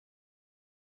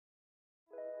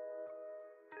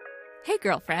Hey,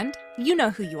 girlfriend, you know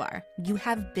who you are. You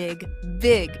have big,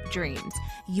 big dreams.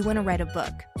 You want to write a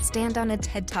book, stand on a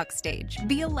TED Talk stage,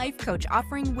 be a life coach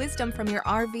offering wisdom from your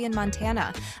RV in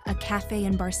Montana, a cafe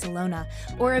in Barcelona,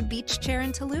 or a beach chair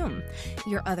in Tulum.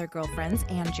 Your other girlfriends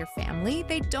and your family,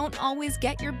 they don't always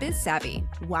get your biz savvy.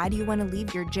 Why do you want to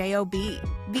leave your JOB?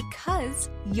 Because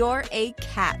you're a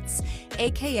CATS,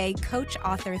 aka coach,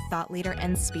 author, thought leader,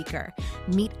 and speaker.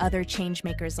 Meet other change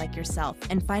makers like yourself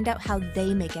and find out how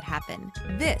they make it happen.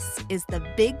 This is the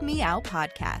Big Meow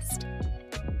Podcast.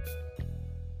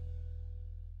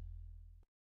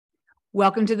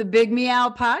 Welcome to the Big Meow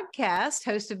Podcast,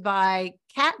 hosted by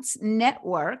Cats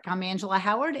Network. I'm Angela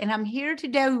Howard, and I'm here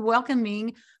today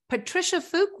welcoming Patricia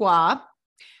Fuqua,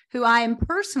 who I am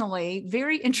personally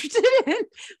very interested in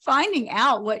finding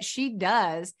out what she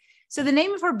does. So the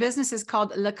name of her business is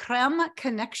called La Creme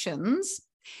Connections,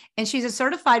 and she's a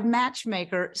certified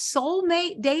matchmaker,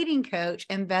 soulmate dating coach,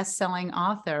 and best-selling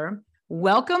author.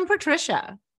 Welcome,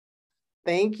 Patricia.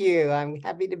 Thank you. I'm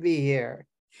happy to be here.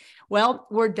 Well,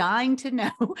 we're dying to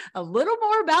know a little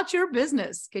more about your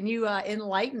business. Can you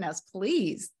enlighten us,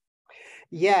 please?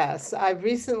 Yes, I've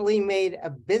recently made a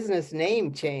business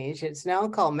name change. It's now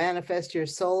called Manifest Your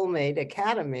Soulmate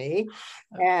Academy.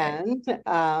 Okay.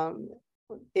 And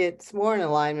it's more in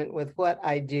alignment with what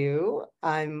I do.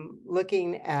 I'm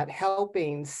looking at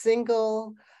helping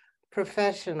single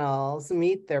professionals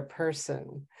meet their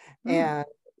person. And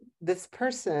this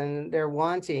person they're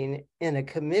wanting in a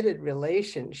committed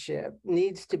relationship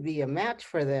needs to be a match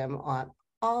for them on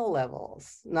all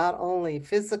levels, not only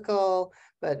physical,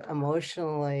 but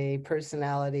emotionally,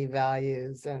 personality,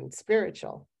 values, and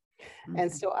spiritual. And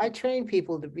so I train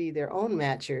people to be their own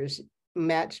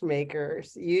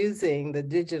matchmakers using the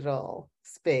digital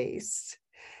space.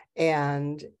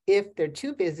 And if they're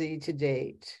too busy to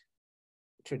date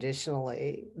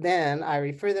traditionally, then I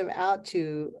refer them out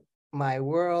to my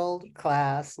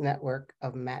world-class network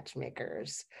of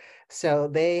matchmakers. So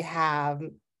they have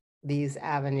these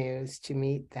avenues to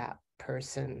meet that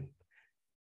person.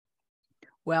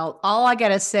 Well, all I got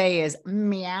to say is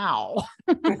meow.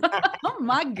 Oh,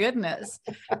 my goodness.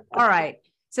 All right.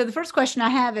 So the first question I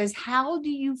have is, how do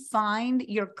you find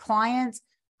your clients?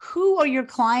 Who are your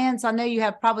clients? I know you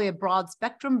have probably a broad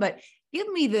spectrum, but give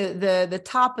me the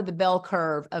top of the bell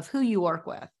curve of who you work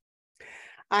with.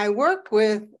 I work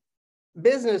with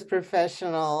business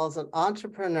professionals and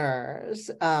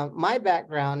entrepreneurs. My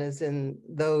background is in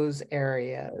those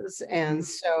areas. And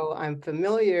so I'm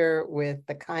familiar with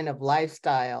the kind of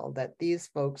lifestyle that these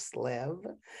folks live.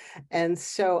 And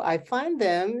so I find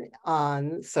them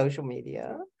on social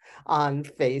media, on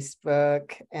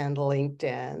Facebook and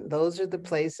LinkedIn. Those are the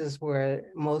places where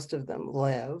most of them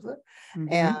live.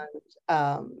 And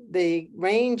they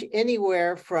range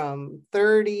anywhere from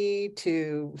 30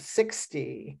 to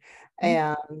 60.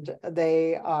 And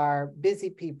they are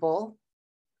busy people.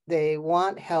 They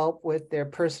want help with their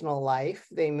personal life.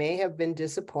 They may have been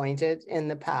disappointed in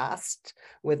the past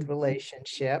with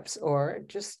relationships or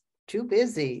just too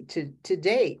busy to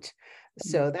date.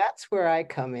 So that's where I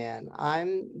come in.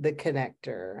 I'm the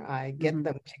connector. I get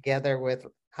them together with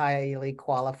highly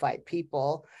qualified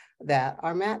people that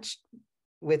are matched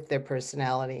with their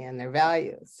personality and their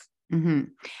values.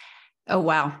 Oh,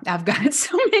 wow. I've got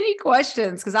so many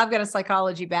questions because I've got a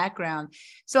psychology background.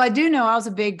 So I do know I was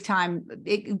a big time,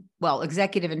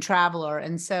 executive and traveler.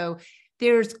 And so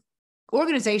there's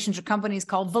organizations or companies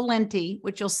called Valenti,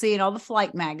 which you'll see in all the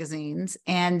flight magazines.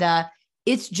 And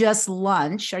it's just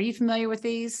lunch. Are you familiar with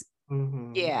these?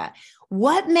 Yeah.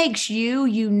 What makes you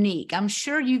unique? I'm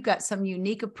sure you've got some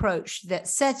unique approach that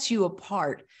sets you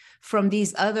apart from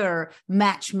these other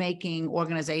matchmaking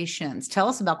organizations. Tell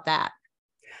us about that.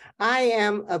 I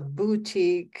am a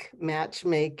boutique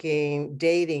matchmaking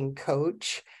dating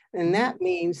coach, and that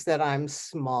means that I'm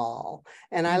small,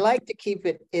 and I like to keep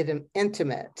it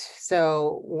intimate.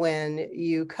 So when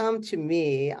you come to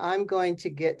me, I'm going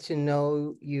to get to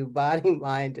know you body,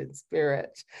 mind, and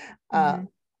spirit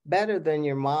better than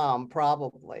your mom,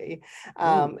 probably.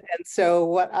 And so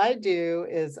what I do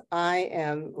is I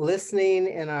am listening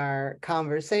in our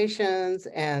conversations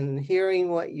and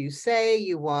hearing what you say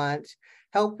you want,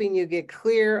 helping you get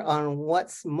clear on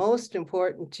what's most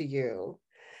important to you,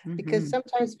 because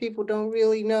sometimes people don't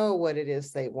really know what it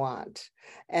is they want.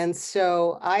 And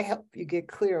so I help you get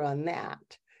clear on that.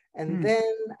 And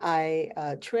then I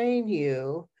train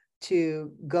you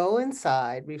to go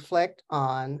inside, reflect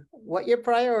on what your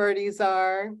priorities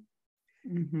are,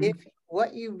 if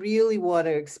what you really want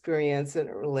to experience in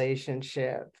a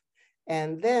relationship.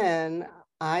 And then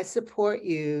I support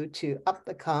you to up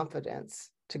the confidence,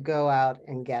 to go out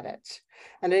and get it.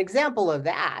 And an example of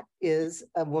that is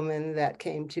a woman that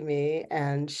came to me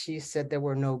and she said there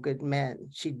were no good men.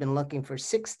 She'd been looking for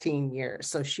 16 years,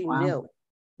 so she Wow. knew.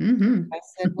 Mm-hmm. I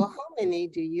said, well, how many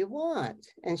do you want?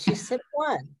 And she said,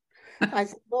 one. I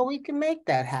said, well, we can make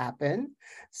that happen.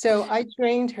 So I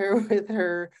trained her with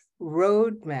her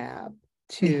roadmap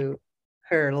to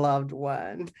her loved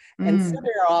one and sent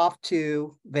her off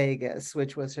to Vegas,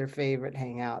 which was her favorite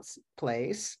hangout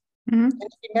place. Mm-hmm. And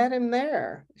she met him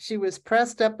there. She was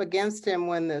pressed up against him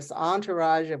when this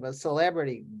entourage of a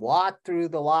celebrity walked through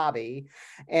the lobby,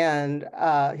 and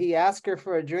he asked her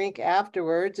for a drink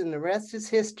afterwards, and the rest is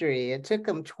history. It took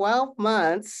him 12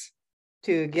 months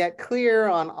to get clear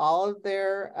on all of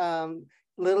their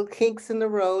little kinks in the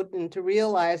road and to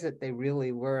realize that they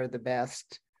really were the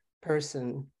best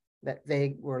person that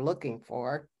they were looking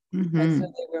for. Mm-hmm. And so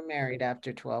they were married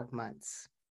after 12 months.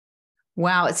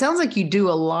 Wow. It sounds like you do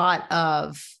a lot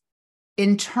of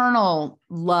internal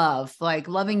love, like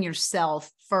loving yourself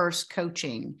first,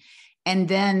 coaching, and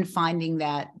then finding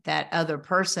that other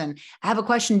person. I have a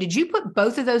question. Did you put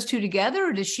both of those two together,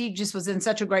 or did she just was in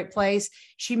such a great place?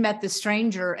 She met the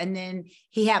stranger and then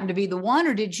he happened to be the one,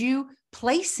 or did you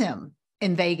place him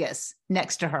in Vegas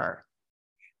next to her?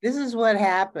 This is what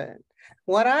happened.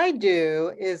 What I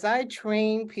do is I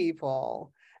train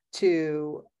people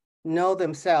to know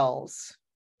themselves,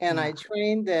 and I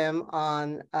train them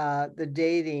on the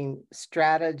dating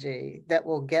strategy that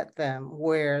will get them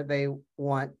where they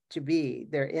want to be.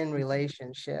 They're in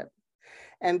relationship.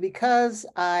 And because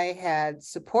I had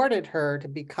supported her to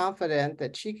be confident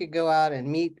that she could go out and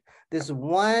meet this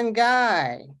one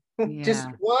guy, just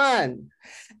one,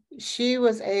 she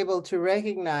was able to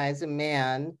recognize a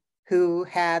man who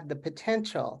had the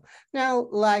potential. Now,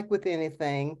 like with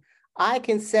anything, I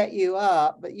can set you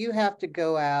up, but you have to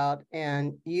go out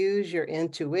and use your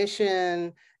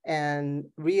intuition and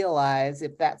realize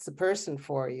if that's the person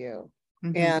for you.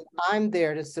 Mm-hmm. And I'm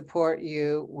there to support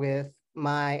you with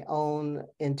my own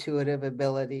intuitive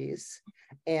abilities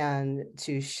and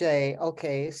to say,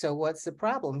 okay, so what's the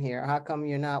problem here? How come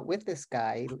you're not with this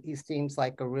guy? He seems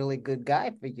like a really good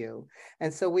guy for you.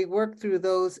 And so we work through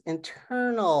those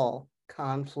internal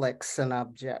conflicts and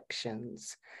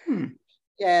objections.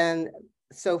 And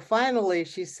so finally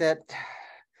she said,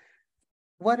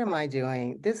 what am I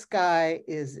doing? This guy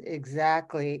is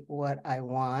exactly what I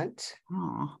want.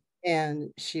 Aww.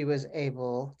 And she was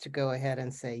able to go ahead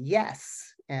and say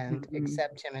yes and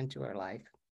accept him into her life.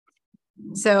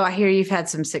 So I hear you've had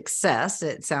some success,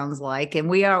 it sounds like, and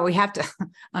we have to,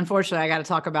 unfortunately, I got to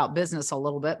talk about business a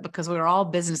little bit because we're all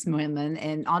business women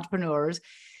and entrepreneurs.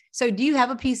 So do you have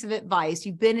a piece of advice?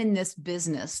 You've been in this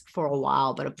business for a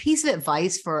while, but a piece of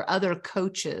advice for other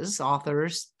coaches,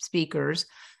 authors, speakers,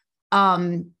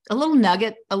 a little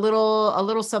nugget, a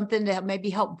little something to maybe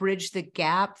help bridge the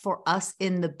gap for us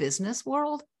in the business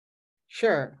world?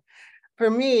 Sure. For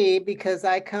me, because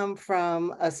I come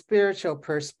from a spiritual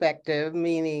perspective,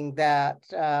 meaning that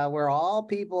we're all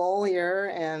people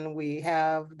here and we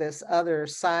have this other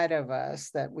side of us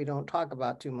that we don't talk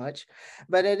about too much.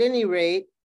 But at any rate,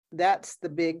 that's the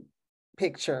big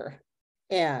picture.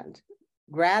 And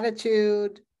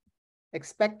gratitude,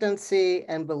 expectancy,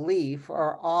 and belief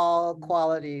are all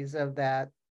qualities of that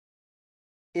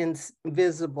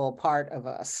invisible part of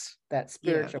us, that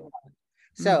spiritual part.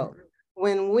 So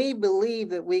when we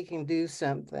believe that we can do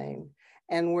something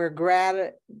and we're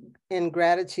in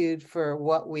gratitude for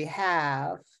what we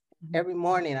have, every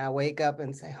morning I wake up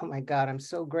and say, oh my God, I'm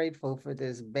so grateful for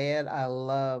this bed. I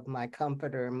love my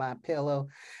comforter and my pillow,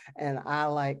 and I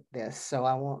like this, so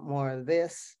I want more of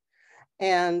this.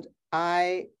 And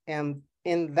I am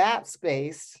in that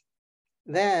space.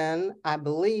 Then I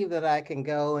believe that I can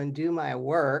go and do my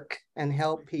work and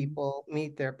help people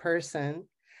meet their person.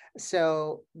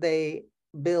 So they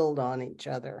build on each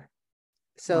other.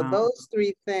 So those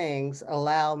three things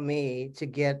allow me to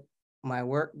get my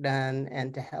work done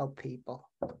and to help people.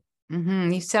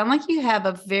 You sound like you have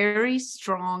a very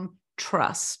strong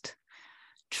trust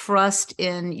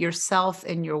in yourself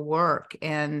and your work.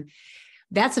 And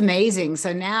that's amazing.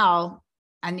 So now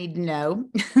I need to know,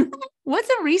 what's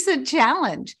a recent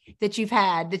challenge that you've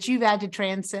had to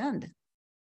transcend?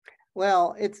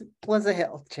 Well, it was a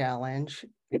health challenge.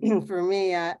 For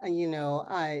me,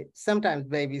 I sometimes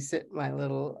babysit my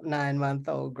little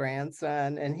 9-month-old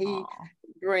grandson, and he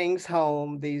brings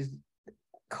home these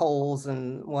colds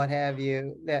and what have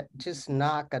you that just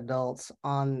knock adults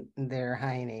on their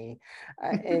hiney.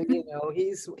 And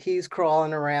he's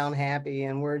crawling around happy,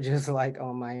 and we're just like,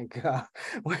 oh my God,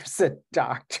 where's the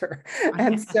doctor?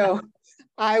 And so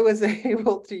I was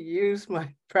able to use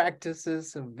my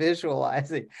practices of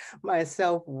visualizing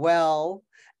myself well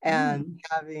and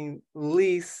having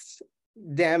least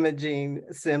damaging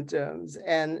symptoms,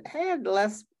 and had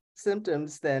less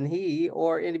symptoms than he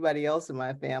or anybody else in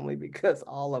my family because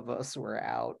all of us were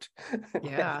out.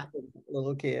 Yeah.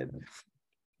 Little kid.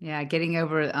 Yeah. Getting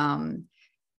over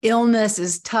illness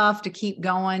is tough to keep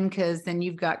going because then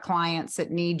you've got clients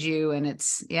that need you, and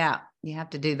you have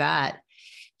to do that.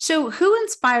 So who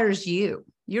inspires you?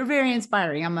 You're very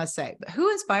inspiring, I must say, but who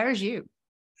inspires you?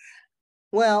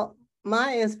 Well,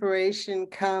 my inspiration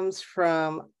comes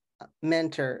from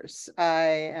mentors.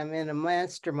 I am in a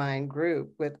mastermind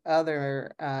group with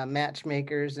other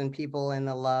matchmakers and people in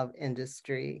the love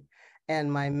industry.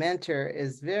 And my mentor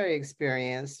is very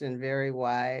experienced and very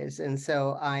wise. And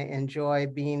so I enjoy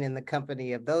being in the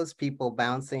company of those people,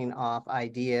 bouncing off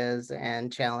ideas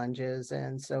and challenges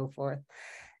and so forth.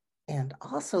 And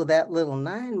also that little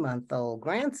 9-month-old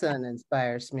grandson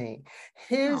inspires me.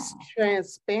 His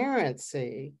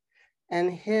transparency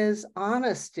and his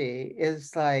honesty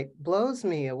is like, blows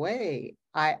me away.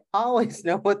 I always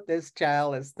know what this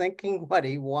child is thinking, what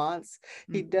he wants.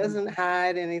 He doesn't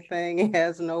hide anything. He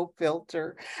has no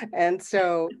filter. And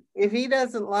so if he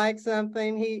doesn't like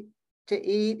something to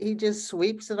eat, he just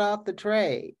sweeps it off the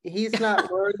tray. He's not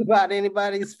worried about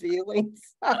anybody's feelings.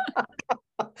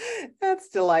 That's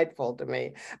delightful to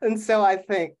me. And so I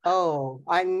think, oh,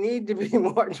 I need to be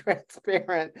more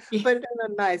transparent, but in a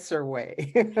nicer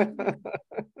way.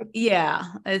 Yeah,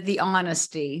 the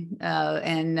honesty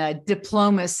and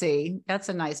diplomacy. That's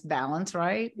a nice balance,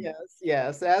 right?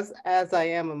 Yes. As I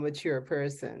am a mature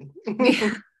person.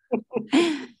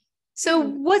 So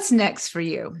what's next for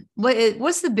you?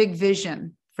 What's the big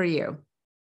vision for you?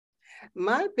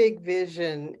 My big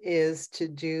vision is to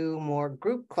do more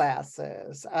group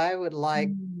classes. I would like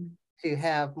to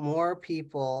have more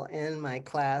people in my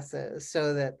classes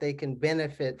so that they can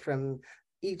benefit from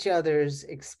each other's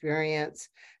experience.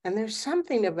 And there's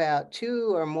something about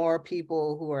 2 or more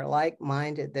people who are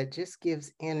like-minded that just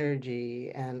gives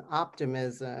energy and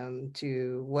optimism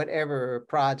to whatever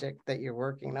project that you're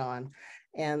working on.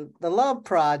 And the Love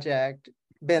Project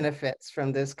benefits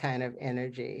from this kind of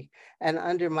energy. And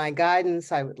under my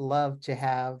guidance, I would love to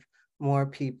have more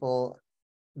people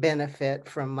benefit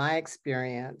from my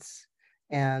experience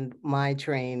and my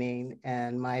training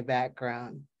and my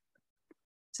background.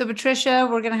 So Patricia,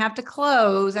 we're going to have to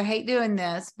close. I hate doing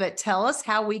this, but tell us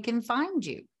how we can find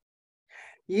you.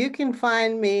 You can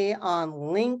find me on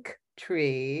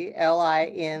Linktree,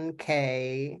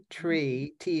 L-I-N-K,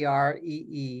 tree,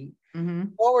 T-R-E-E,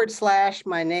 /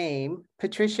 my name,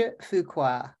 Patricia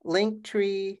Fuqua,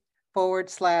 Linktree /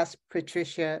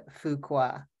 Patricia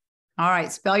Fuqua. All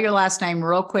right. Spell your last name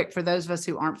real quick for those of us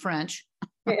who aren't French.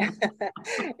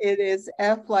 It is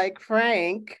F like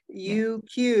Frank,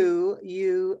 U-Q-U-A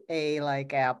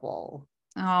like Apple.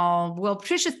 Oh, well,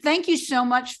 Patricia, thank you so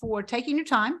much for taking your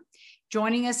time,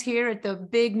 joining us here at the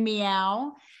Big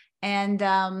Meow. And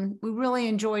we really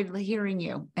enjoyed hearing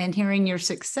you and hearing your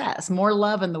success. More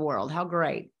love in the world. How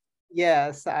great.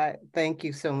 Yes, I thank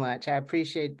you so much. I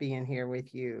appreciate being here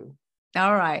with you.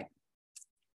 All right.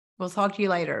 We'll talk to you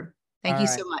later. Thank you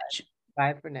so much.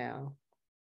 Bye for now.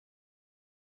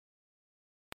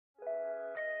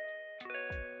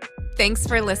 Thanks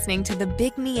for listening to the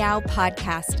Big Meow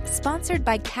podcast, sponsored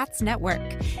by Cats Network.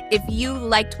 If you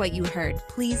liked what you heard,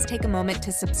 please take a moment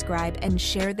to subscribe and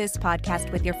share this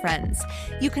podcast with your friends.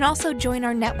 You can also join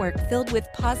our network filled with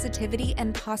positivity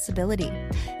and possibility.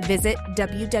 Visit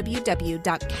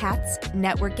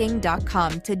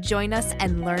www.catsnetworking.com to join us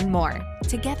and learn more,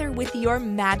 together with your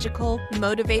magical,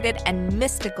 motivated, and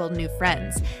mystical new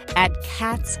friends at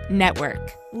Cats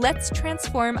Network. Let's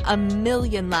transform 1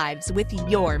 million lives with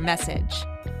your message.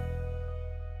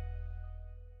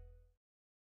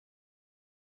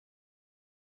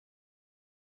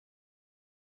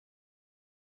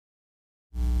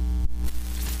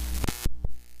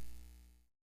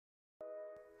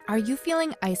 Are you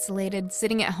feeling isolated,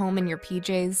 sitting at home in your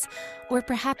PJs? Or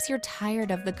perhaps you're tired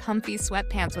of the comfy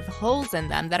sweatpants with holes in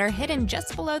them that are hidden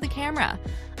just below the camera?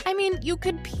 I mean, you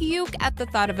could puke at the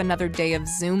thought of another day of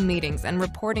Zoom meetings and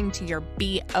reporting to your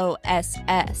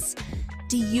BOSS.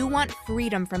 Do you want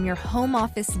freedom from your home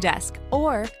office desk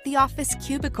or the office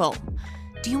cubicle?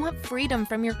 Do you want freedom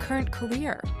from your current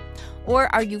career?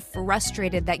 Or are you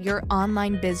frustrated that your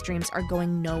online biz dreams are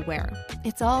going nowhere?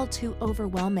 It's all too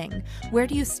overwhelming. Where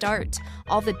do you start?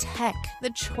 All the tech,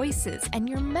 the choices, and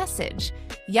your message.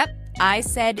 Yep, I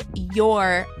said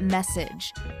your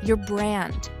message, your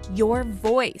brand, your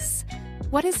voice.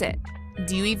 What is it?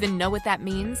 Do you even know what that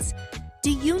means? Do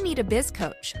you need a biz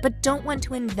coach but don't want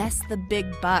to invest the big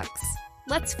bucks?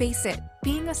 Let's face it,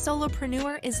 being a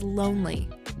solopreneur is lonely,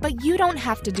 but you don't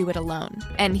have to do it alone.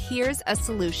 And here's a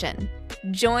solution.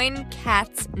 Join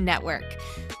Cats Network.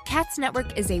 Cats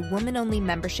Network is a woman-only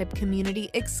membership community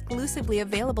exclusively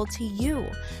available to you,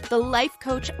 the life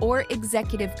coach or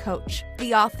executive coach,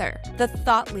 the author, the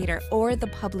thought leader, or the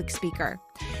public speaker.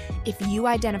 If you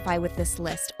identify with this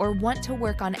list or want to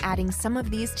work on adding some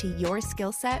of these to your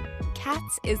skill set,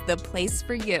 Cats is the place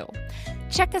for you.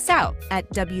 Check us out at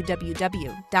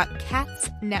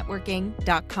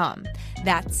www.catsnetworking.com.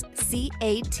 That's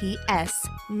CATS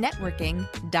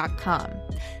networking.com.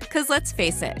 Because let's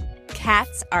face it,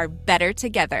 cats are better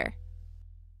together.